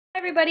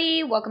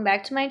Everybody, welcome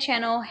back to my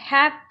channel.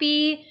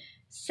 Happy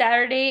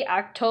Saturday,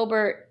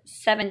 October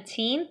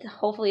 17th.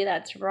 Hopefully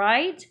that's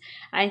right.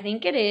 I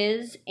think it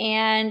is.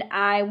 And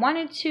I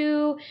wanted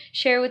to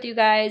share with you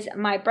guys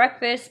my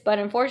breakfast, but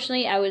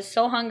unfortunately I was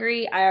so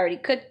hungry. I already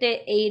cooked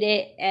it, ate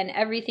it, and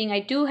everything.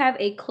 I do have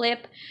a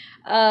clip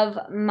of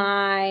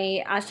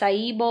my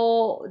acai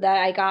bowl that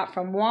I got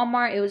from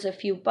Walmart. It was a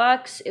few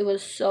bucks. It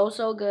was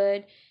so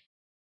good.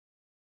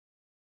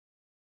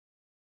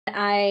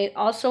 I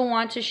also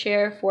want to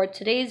share for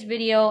today's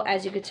video,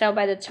 as you could tell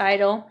by the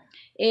title,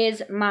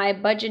 is my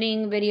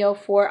budgeting video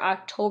for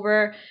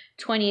October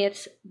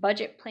 20th's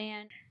budget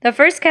plan. The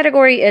first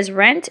category is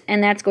rent,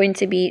 and that's going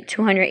to be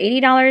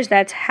 $280.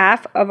 That's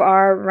half of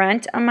our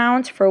rent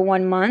amount for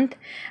 1 month.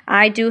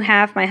 I do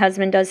half, my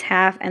husband does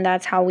half, and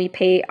that's how we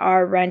pay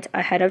our rent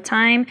ahead of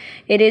time.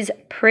 It is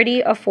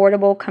pretty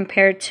affordable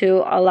compared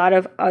to a lot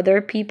of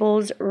other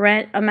people's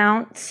rent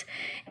amounts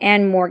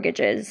and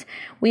mortgages.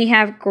 We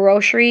have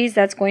groceries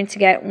that's going to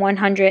get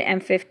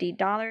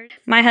 $150.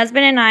 My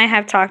husband and I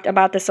have talked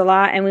about this a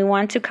lot, and we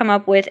want to come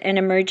up with an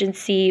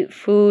emergency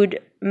food,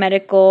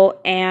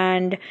 medical,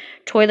 and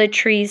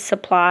toiletries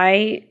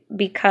supply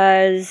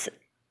because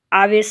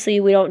obviously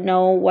we don't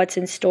know what's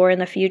in store in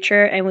the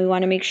future, and we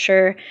want to make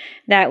sure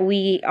that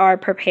we are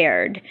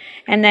prepared.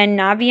 And then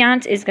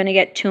Navient is going to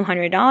get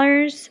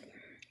 $200.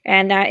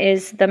 And that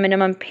is the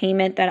minimum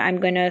payment that I'm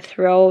going to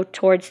throw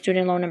towards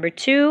student loan number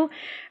 2.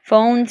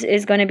 Phones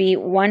is going to be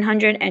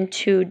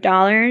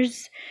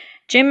 $102.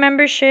 Gym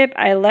membership,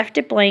 I left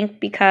it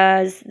blank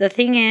because the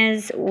thing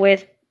is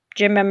with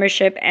gym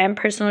membership and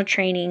personal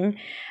training,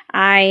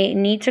 I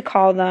need to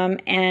call them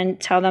and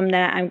tell them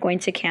that I'm going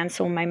to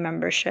cancel my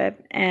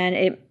membership. And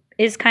it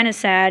is kind of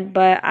sad,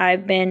 but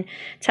I've been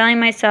telling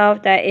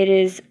myself that it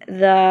is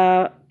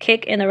the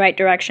kick in the right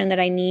direction that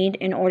I need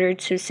in order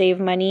to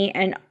save money.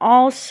 And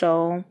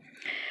also,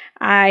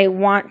 I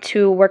want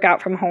to work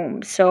out from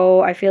home. So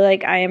I feel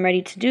like I am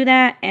ready to do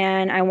that,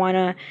 and I want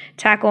to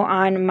tackle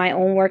on my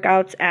own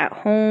workouts at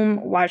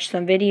home, watch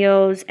some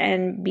videos,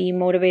 and be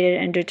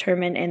motivated and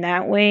determined in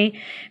that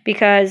way,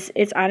 because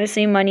it's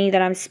honestly money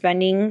that I'm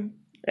spending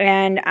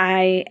and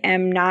I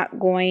am not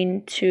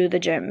going to the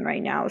gym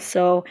right now.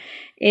 So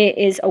it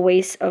is a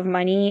waste of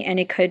money and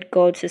it could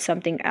go to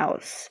something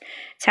else.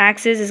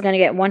 Taxes is going to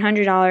get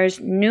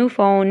 $100. New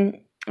phone.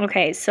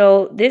 Okay,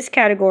 so this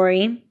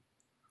category,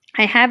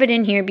 I have it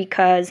in here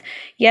because,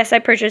 yes, I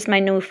purchased my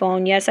new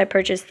phone. Yes, I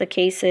purchased the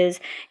cases.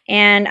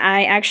 And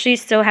I actually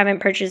still haven't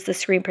purchased the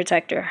screen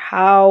protector.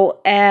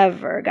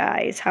 However,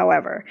 guys,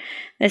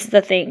 this is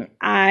the thing.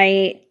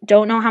 I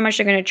don't know how much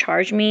they're going to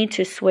charge me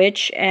to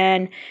switch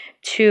and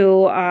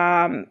to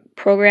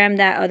program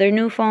that other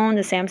new phone,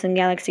 the Samsung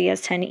Galaxy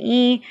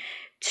S10e,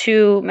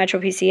 to Metro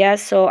PCS.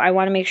 So I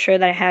want to make sure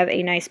that I have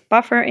a nice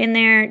buffer in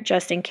there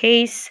just in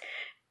case,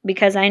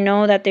 because I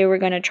know that they were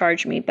going to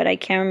charge me, but I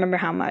can't remember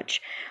how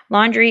much.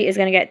 Laundry is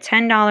going to get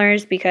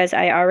 $10 because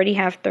I already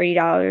have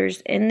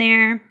 $30 in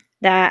there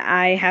that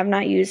I have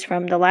not used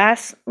from the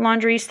last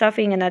laundry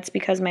stuffing, and that's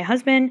because my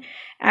husband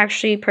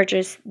actually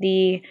purchased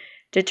the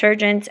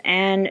detergents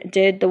and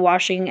did the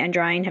washing and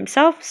drying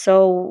himself,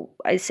 so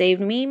it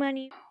saved me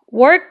money.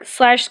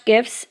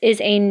 Work/gifts is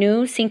a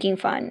new sinking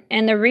fund,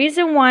 and the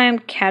reason why I'm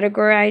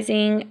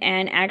categorizing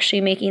and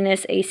actually making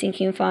this a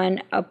sinking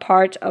fund a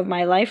part of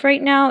my life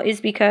right now is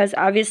because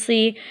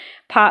obviously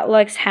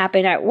potlucks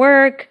happen at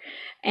work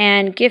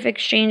and gift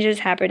exchanges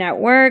happen at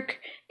work,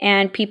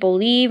 and people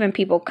leave and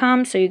people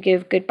come, so you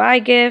give goodbye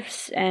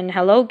gifts and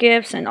hello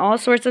gifts and all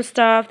sorts of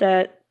stuff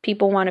that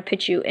people want to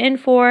pitch you in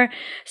for.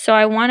 So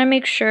I want to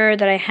make sure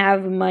that I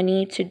have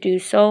money to do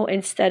so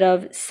instead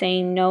of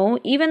saying no.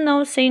 Even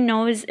though saying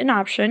no is an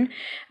option,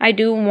 I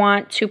do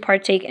want to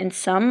partake in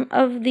some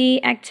of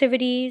the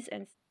activities.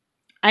 And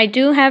I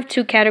do have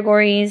 2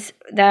 categories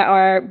that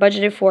are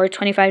budgeted for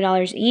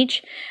 $25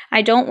 each.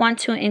 I don't want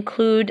to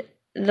include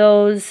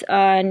those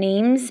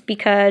names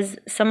because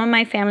some of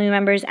my family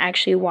members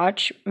actually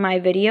watch my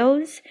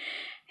videos.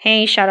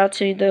 Hey, shout out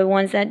to the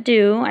ones that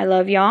do. I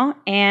love y'all.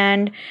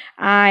 And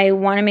I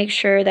want to make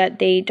sure that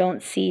they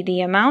don't see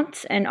the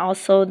amounts and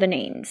also the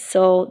names.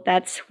 So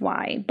that's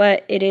why.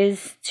 But it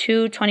is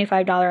 2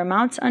 $25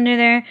 amounts under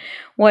there.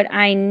 What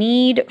I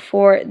need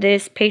for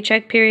this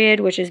paycheck period,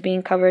 which is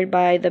being covered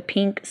by the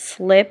pink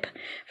slip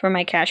for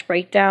my cash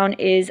breakdown,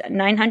 is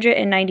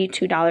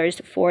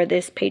 $992 for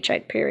this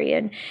paycheck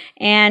period.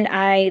 And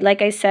I,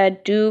 like I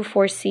said, do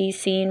foresee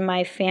seeing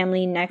my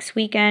family next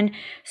weekend.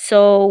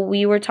 So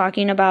we were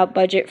talking about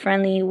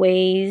budget-friendly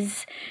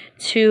ways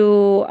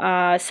to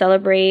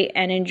celebrate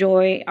and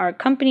enjoy our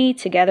company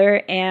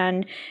together,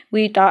 and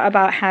we thought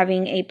about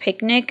having a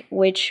picnic,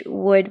 which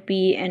would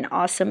be an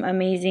awesome,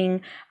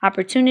 amazing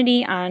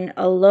opportunity on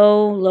a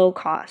low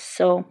cost.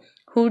 So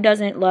who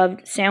doesn't love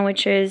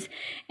sandwiches?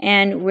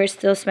 And we're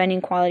still spending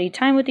quality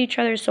time with each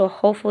other, so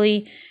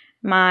hopefully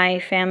my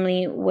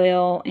family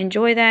will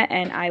enjoy that,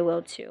 and I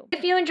will too.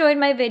 If you enjoyed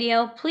my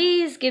video,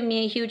 please give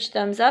me a huge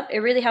thumbs up. It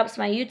really helps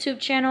my YouTube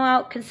channel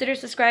out. Consider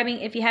subscribing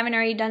if you haven't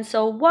already done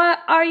so. What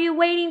are you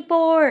waiting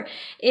for?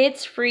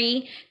 It's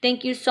free.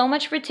 Thank you so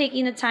much for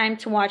taking the time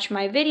to watch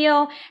my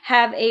video.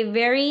 Have a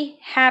very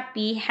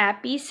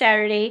happy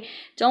Saturday.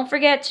 Don't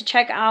forget to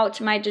check out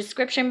my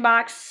description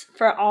box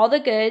for all the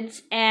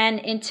goods. And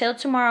until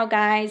tomorrow,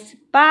 guys,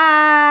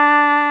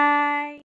 bye.